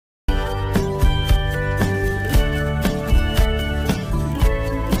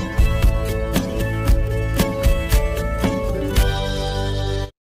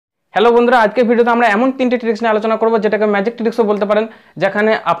Hello বন্ধুরা, আজকের ভিডিওতে আমরা এমন তিনটি ট্রিক্স নিয়ে আলোচনা করব যেটাকে ম্যাজিক ট্রিক্সও বলতে পারেন,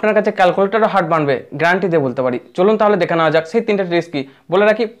 যেখানে আপনার কাছে ক্যালকুলেটরও হার্ট বানবে, গ্যারান্টি দিয়ে বলতে পারি। চলুন তাহলে দেখে নেওয়া যাক সেই তিনটে ট্রিক্স কি। বলে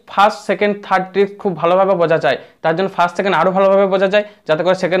রাখি, ফার্স্ট সেকেন্ড থার্ড ট্রিক্স খুব ভালোভাবে বোঝা যায়, তার জন্য ফার্স্ট সেকেন্ড আরও ভালোভাবে বোঝা যায়, যাতে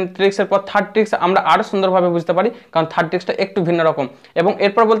করে সেকেন্ড ট্রিক্সের পর থার্ড ট্রিক্স আমরা আরও সুন্দরভাবে বুঝতে পারি, কারণ থার্ড ট্রিক্সটা একটু ভিন্ন রকম। এবং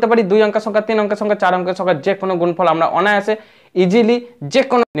এরপর বলতে পারি 2 অঙ্কের সংখ্যা, 3 অঙ্কের সংখ্যা, 4 অঙ্কের সংখ্যা যে কোনো গুণফল আমরা অনায়াসে ইজিলি যে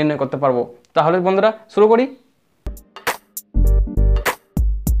কোনো নির্ণয় করতে পারবো। তাহলে বন্ধুরা শুরু করি।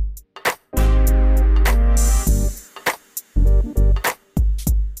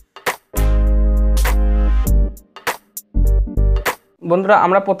 বন্ধুরা,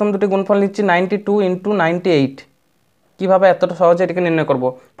 আমরা প্রথম দুটি গুণফল নিচ্ছি 92 × 98। কীভাবে এতটা সহজে এটাকে নির্ণয় করব?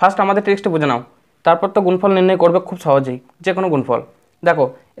 ফার্স্ট আমাদের ট্রিক্সটা বুঝে নাও, তারপর তো গুণফল নির্ণয় করবে খুব সহজেই, যে কোনো গুণফল। দেখো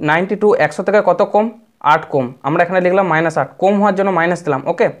 92 100 থেকে কত কম? 8 কম। আমরা এখানে লিখলাম -8, কম হওয়ার জন্য মাইনাস দিলাম।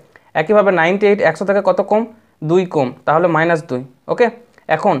 ওকে, একইভাবে 98 100 থেকে কত কম? 2 কম, তাহলে -2। ওকে,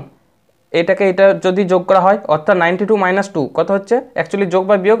 এখন এটা যদি যোগ করা হয়, অর্থাৎ 92 - 2 কত হচ্ছে? অ্যাকচুয়ালি যোগ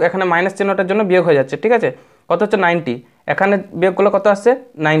বা বিয়োগ, এখানে মাইনাস চিহ্নটার জন্য বিয়োগ হয়ে যাচ্ছে, ঠিক আছে? কত হচ্ছে? 90। এখানে বিয়োগ করলে কত আসছে?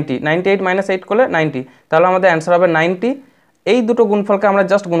 90। 98 - 8 করলে 90, তাহলে আমাদের অ্যান্সার হবে 90। এই দুটো গুণফলকে আমরা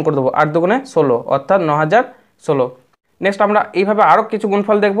জাস্ট গুণ করে দেবো, 8 দুগুণে 16, অর্থাৎ 9016। নেক্সট আমরা এইভাবে আরও কিছু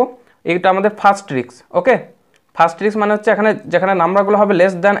গুণফল দেখব। এইটা আমাদের ফার্স্ট ট্রিক্স। ওকে, ফার্স্ট ট্রিক্স মানে হচ্ছে এখানে যেখানে নাম্বারগুলো হবে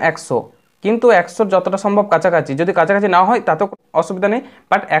লেস দ্যান 100, কিন্তু 100 যতটা সম্ভব কাছাকাছি। যদি কাছাকাছি না হয় তাতেও অসুবিধা নেই,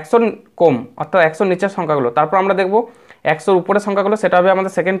 বাট 100 কম, অর্থাৎ 100 নিচের সংখ্যাগুলো। তারপর আমরা দেখব 100 উপরের সংখ্যাগুলো, সেটা হবে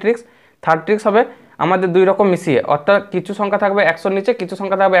আমাদের সেকেন্ড ট্রিক্স। থার্ড ট্রিক্স হবে আমাদের দুই রকম মিশিয়ে, অর্থাৎ কিছু সংখ্যা থাকবে 100 নিচে, কিছু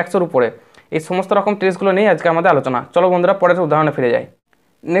সংখ্যা থাকবে 100 উপরে। এই সমস্ত রকম ট্রিক্সগুলো নিয়ে আজকে আমাদের আলোচনা। চলো বন্ধুরা পরের উদাহরণে ফিরে যাই।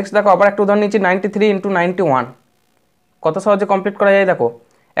 নেক্সট দেখো, আবার একটা উদাহরণ নিচ্ছি 93 × 91। কত সহজে কমপ্লিট করা যায় দেখো।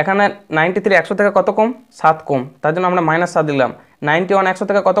 এখানে 93 100 থেকে কত কম? 7 কম, তার জন্য আমরা -7 দিলাম। 91 100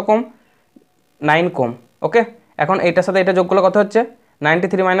 থেকে কত কম? 9 কম। ওকে, এখন এইটার সাথে এটা যোগ করলে কত হচ্ছে?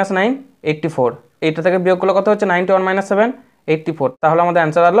 93 - 9 84। এইটা থেকে বিয়োগ করলে কত হচ্ছে? 91 - 7 84। তাহলে আমাদের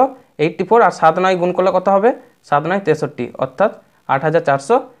অ্যান্সার হলো 84, আর 7 9 গুণ করলে কত হবে? 7 9 63, অর্থাৎ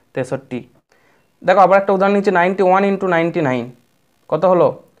 8463। দেখো আবার একটা উদাহরণ নিচ্ছি 91 × 99। কত হলো?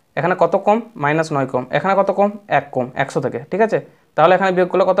 এখানে কত কম? -9 কম। এখানে কত কম? 1 কম 100 থেকে, ঠিক আছে? তাহলে এখানে বিয়োগ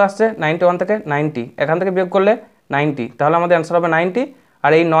করলে কত আসছে? 91 থেকে 90, এখান থেকে বিয়োগ করলে 90, তাহলে আমাদের অ্যান্সার হবে 90।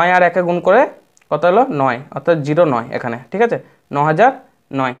 আর এই 9 আর 1 গুণ করে কত হলো? 9, অর্থাৎ 09 এখানে, ঠিক আছে?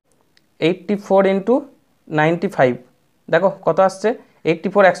 9009। 84 × 95। দেখো কত আসছে?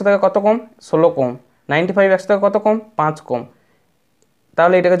 84 100 থেকে কত কম? 16 কম। 95 100 থেকে কত কম? 5 কম।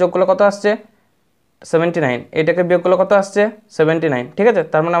 তাহলে এটাকে যোগ করলে কত আসছে? 79। এটাকে বিয়োগ করলে কত আসছে? 79, ঠিক আছে?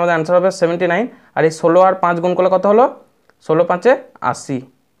 তার মানে আমাদের অ্যান্সার হবে 79। আর এই 16 আর 5 গুণ করলে কত হলো? 16 5 80,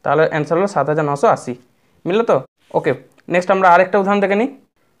 তাহলে অ্যান্সার হলো 7980। মিললো তো? ওকে, নেক্সট আমরা আরেকটা উদাহরণ দেখে নিই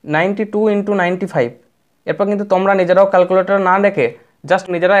 92 × 95। এরপর কিন্তু তোমরা নিজেরাও ক্যালকুলেটর না দেখে জাস্ট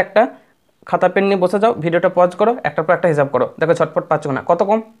নিজেরা একটা খাতা পেন নিয়ে বসে যাও, ভিডিওটা পজ করো, একটার পর একটা হিসাব করো। দেখো ছটপট 5 গুণা কত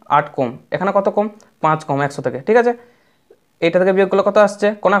কম? 8 কম। এখানে কত কম? 5 কম 100 থেকে, ঠিক আছে? এটা থেকে বিয়োগ করলে কত আসছে?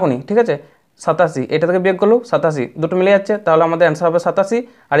 কোনাকুনি, ঠিক আছে? 87। এটা থেকে বিয়োগ করলেও 87, দুটো মিলে যাচ্ছে, তাহলে আমাদের অ্যান্সার হবে 87।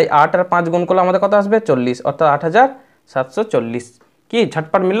 আর এই 8 আর 5 গুণ করলে আমাদের কত আসবে? 40, অর্থাৎ 8740। কি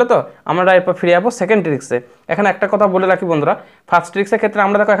ঝটপট মিললো তো? আমরা এরপর ফিরে যাবো সেকেন্ড ট্রিক্সে। এখানে একটা কথা বলে রাখি বন্ধুরা, ফার্স্ট ট্রিক্সের ক্ষেত্রে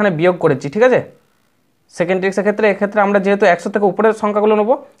আমরা দেখো এখানে বিয়োগ করেছি, ঠিক আছে? সেকেন্ড ট্রিক্সের ক্ষেত্রে এক্ষেত্রে আমরা যেহেতু 100 থেকে উপরের সংখ্যাগুলো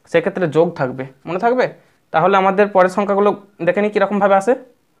নেবো, সেক্ষেত্রে যোগ থাকবে, মনে থাকবে? তাহলে আমাদের পরের সংখ্যাগুলো দেখে নিই কীরকমভাবে আসে।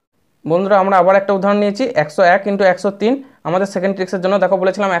 বন্ধুরা, আমরা আবার একটা উদাহরণ নিয়েছি 101 × 103। আমাদের সেকেন্ড ট্রিক্সের জন্য দেখো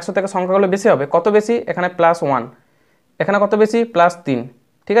বলেছিলাম 100 থেকে সংখ্যাগুলো বেশি হবে। কত বেশি? এখানে +1, এখানে কত বেশি? +3,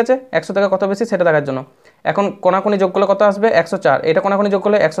 ঠিক আছে? 100 থেকে কত বেশি সেটা দেখার জন্য। এখন কোনাকুনি যোগ করলে কত আসবে? 104। এটা কোনাকুনি যোগ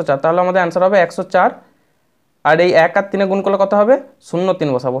করলে 104, তাহলে আমাদের অ্যান্সার হবে 104। আর এই 1 আর 3 গুণ করলে কত হবে? 0 3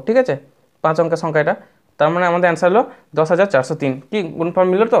 বসাবো, ঠিক আছে? 5 অঙ্কের সংখ্যা এটা, তার মানে আমাদের অ্যান্সার হলো 10403। কি গুণফল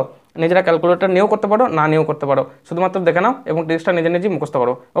মিলল তো? নিজেরা ক্যালকুলেটর নিয়েও করতে পারো, না নিয়েও করতে পারো, শুধুমাত্র দেখে নাও এবং ট্রিক্সটা নিজেই মুখস্থ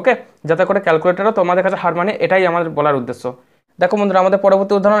করো। ওকে, যাতে করে ক্যালকুলেটরও তোমাদের কাছে হার মানে, এটাই আমাদের বলার উদ্দেশ্য। দেখো বন্ধুরা, আমাদের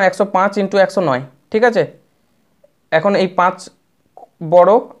পরবর্তী উদাহরণ 105 × 109, ঠিক আছে? এখন এই 5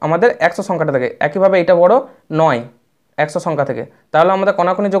 বড় আমাদের 100 সংখ্যাটা থেকে, একইভাবে এটা বড় 9 100 সংখ্যা থেকে, তাহলে আমাদের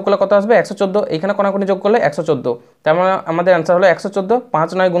কোনাকুনি যোগ করলে কত আসবে? 114। এইখানে কোনাকুনি যোগ করলে 114, তার মানে আমাদের অ্যান্সার হলো 114। 5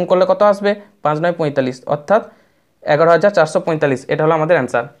 9 গুণ করলে কত আসবে? 5 9 45, অর্থাৎ 11445। এটা হলো আমাদের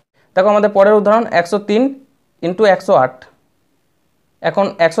অ্যান্সার। দেখো আমাদের পরের উদাহরণ 103 × 108। এখন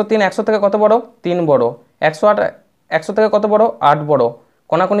 103 100 থেকে কত বড়? 3 বড়। 108 100 থেকে কত বড়? 8 বড়।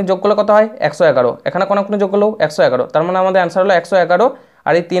 কোনাকুনি যোগ করলে কত হয়? 111। এখানে কোনাকুনি যোগ করলেও 111, তার মানে আমাদের অ্যান্সার হলো 111।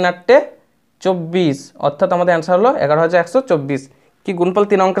 আর এই 3 8 24, অর্থাৎ আমাদের অ্যান্সার হলো 11124। কি গুণফল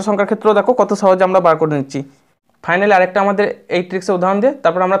 3 অঙ্কের সংখ্যার ক্ষেত্রেও দেখো কত সহজে আমরা বার করে নিচ্ছি। ফাইনালি আরেকটা আমাদের এই ট্রিক্সের উদাহরণ দিয়ে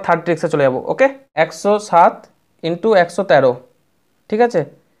তারপর আমরা থার্ড ট্রিক্সে চলে যাবো। ওকে, 107 × 113, ঠিক আছে?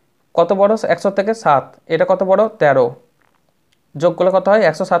 কত বড় 100 থেকে 7, এটা কত বড় 13, যোগ করলে কত হয়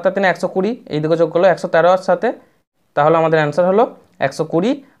 107 আর 3 120, এইদিকে যোগ করলে 113 আর সাথে, তাহলে আমাদের অ্যান্সার হলো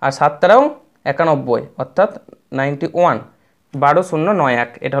 120 আর 7 13 91, অর্থাৎ 91, 12091,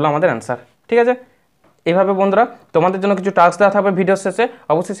 এটা হলো আমাদের অ্যান্সার। ঠিক আছে, এইভাবে বন্ধুরা তোমাদের জন্য কিছু টাস্ক দেওয়া থাকবে ভিডিও শেষে,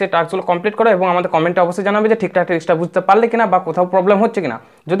 অবশ্যই সেই টাস্কগুলো কমপ্লিট করো এবং আমাদের কমেন্টে অবশ্যই জানাবে যে ঠিকঠাক ট্রিক্সটা বুঝতে পারলে কিনা বা কোথাও প্রবলেম হচ্ছে কিনা।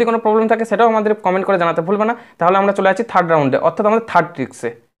 যদি কোনো প্রবলেম থাকে সেটাও আমাদের কমেন্ট করে জানাতে ভুলবে না। তাহলে আমরা চলে আসছি থার্ড রাউন্ডে, অর্থাৎ আমাদের থার্ড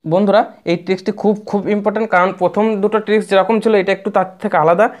ট্রিক্সে। বন্ধুরা এই ট্রিক্সটি খুব ইম্পর্টেন্ট, কারণ প্রথম দুটো ট্রিক্স যেরকম ছিল এটা একটু তার থেকে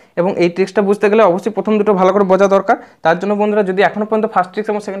আলাদা, এবং এই ট্রিক্সটা বুঝতে গেলে অবশ্যই প্রথম দুটো ভালো করে বোঝা দরকার। তার জন্য বন্ধুরা যদি এখনো পর্যন্ত ফার্স্ট ট্রিক্স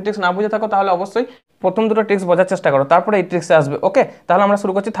এবং সেকেন্ড ট্রিক্স না বুঝে থাকো তাহলে অবশ্যই প্রথম দুটো ট্রিক্স বোঝার চেষ্টা করো, তারপরে এই ট্রিক্সে আসবে। ওকে, তাহলে আমরা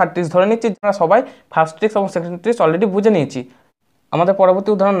শুরু করছি থার্ড ট্রিক্স। ধরে নিচ্ছি আমরা সবাই ফার্স্ট ট্রিক্স এবং সেকেন্ড ট্রিক্স অলরেডি বুঝে নিয়েছি। আমাদের পরবর্তী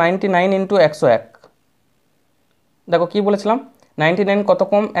উদাহরণ 99 × 101। দেখো কি বলেছিলাম, 99 কত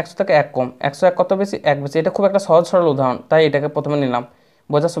কম 100 থেকে 1 কম, 101 কত বেশি 1 বেশি। এটা খুব একটা সহজ সরল উদাহরণ, তাই এটাকে প্রথমে নিলাম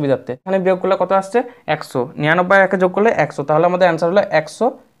বোঝার সুবিধার্থে। এখানে বিয়োগ করলে কত আসছে 100, 99 আর 1 যোগ করলে 100, তাহলে আমাদের অ্যান্সার হলো 100,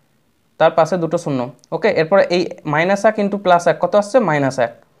 তার পাশে দুটো শূন্য। ওকে, এরপরে এই -1 × +1 কত আসছে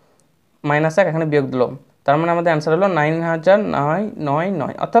 -1, -1 এখানে বিয়োগ দিলাম, তার মানে আমাদের অ্যান্সার হলো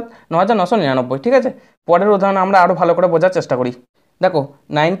 9999, অর্থাৎ 9999। ঠিক আছে, পরের উদাহরণ আমরা আরও ভালো করে বোঝার চেষ্টা করি। দেখো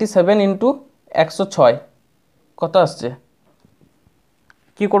 97 × 106 কত আসছে,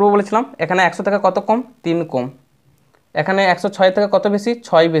 কি করব বলেছিলাম, এখানে 100 থেকে কত কম 3 কম, এখানে 106 থেকে কত বেশি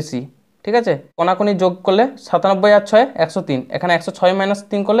 6 বেশি। ঠিক আছে, কোনাকুনি যোগ করলে 97 আর 6 103, এখানে 106 -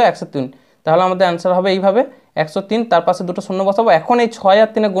 3 করলে 103, তাহলে আমাদের অ্যান্সার হবে এইভাবে 103, তার পাশে দুটো শূন্য বসাবো। এখন এই 6 আর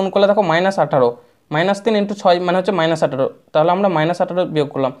 3 গুণ করলে দেখো -18, -3 × 6 মানে হচ্ছে -18, তাহলে আমরা -18 বিয়োগ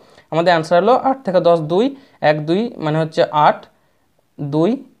করলাম, আমাদের অ্যান্সার হলো 8 থেকে 10 2 1 2 মানে হচ্ছে 8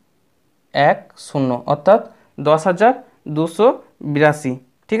 2 1 0, অর্থাৎ 10,282।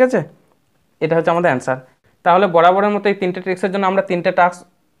 ঠিক আছে, এটা হচ্ছে আমাদের অ্যান্সার। তাহলে বরাবরের মতো এই তিনটে ট্রিক্সের জন্য আমরা তিনটে টাস্ক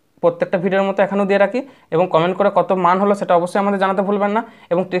প্রত্যেকটা ভিডিওর মতো এখানেও দিয়ে রাখি, এবং কমেন্ট করে কত মান হলো সেটা অবশ্যই আমাদের জানাতে ভুলবেন না,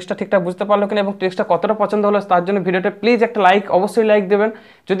 এবং ট্রিক্সটা ঠিকঠাক বুঝতে পারলো কিনা এবং ট্রিক্সটা কতটা পছন্দ হলো তার জন্য ভিডিওটা প্লিজ একটা লাইক, অবশ্যই লাইক দেবেন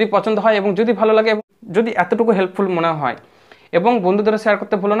যদি পছন্দ হয় এবং যদি ভালো লাগে এবং যদি এতটুকু হেল্পফুল মনে হয়, এবং বন্ধুদের শেয়ার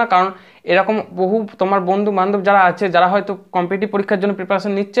করতে ভুলো না, কারণ এরকম বহু তোমার বন্ধু বান্ধব যারা আছে যারা হয়তো কম্পিটিটিভ পরীক্ষার জন্য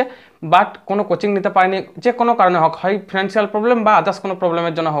প্রিপারেশন নিচ্ছে, বাট কোনো কোচিং নিতে পারেনি, যে কোনো কারণে হোক, হয় ফিনান্সিয়াল প্রবলেম বা আদার্স কোনো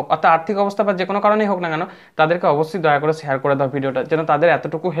প্রবলেমের জন্য হোক, অর্থাৎ আর্থিক অবস্থা বা যে কোনো কারণেই হোক না কেন, তাদেরকে অবশ্যই দয়া করে শেয়ার করে দাও ভিডিওটা, যেন তাদের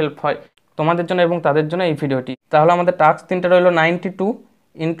এতটুকু হেল্প হয় তোমাদের জন্য এবং তাদের জন্য এই ভিডিওটি। তাহলে আমাদের টাস্ক তিনটা রইল 92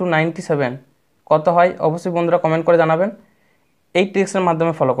 × 97 কত হয়, অবশ্যই বন্ধুরা কমেন্ট করে জানাবেন এই ট্রিক্সের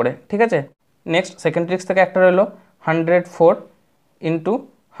মাধ্যমে ফলো করে। ঠিক আছে, নেক্সট সেকেন্ড ট্রিক্স থেকে একটা রইল 104 ×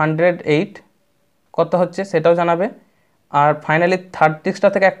 108 কত হচ্ছে সেটাও জানাবে। আর ফাইনালি থার্ড ট্রিক্সটা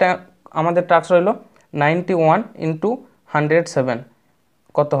থেকে একটা আমাদের টাস্ক রইল 91 × 107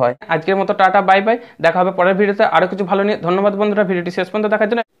 কত হয়। আজকের মতো টাটা, বাই বাই, দেখা হবে পরের ভিডিওতে আরও কিছু ভালো নিয়ে। ধন্যবাদ বন্ধুরা ভিডিওটি শেষ পর্যন্ত দেখার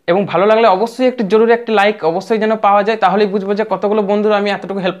জন্য, এবং ভালো লাগলে অবশ্যই জরুরি একটি লাইক অবশ্যই যেন পাওয়া যায়, তাহলেই বুঝবো যে কতগুলো বন্ধুরা আমি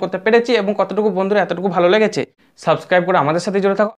এতটুকু হেল্প করতে পেরেছি এবং কতটুকু বন্ধুরা এতটুকু ভালো লেগেছে। সাবস্ক্রাইব করে আমাদের সাথে জুড়ে থাকো।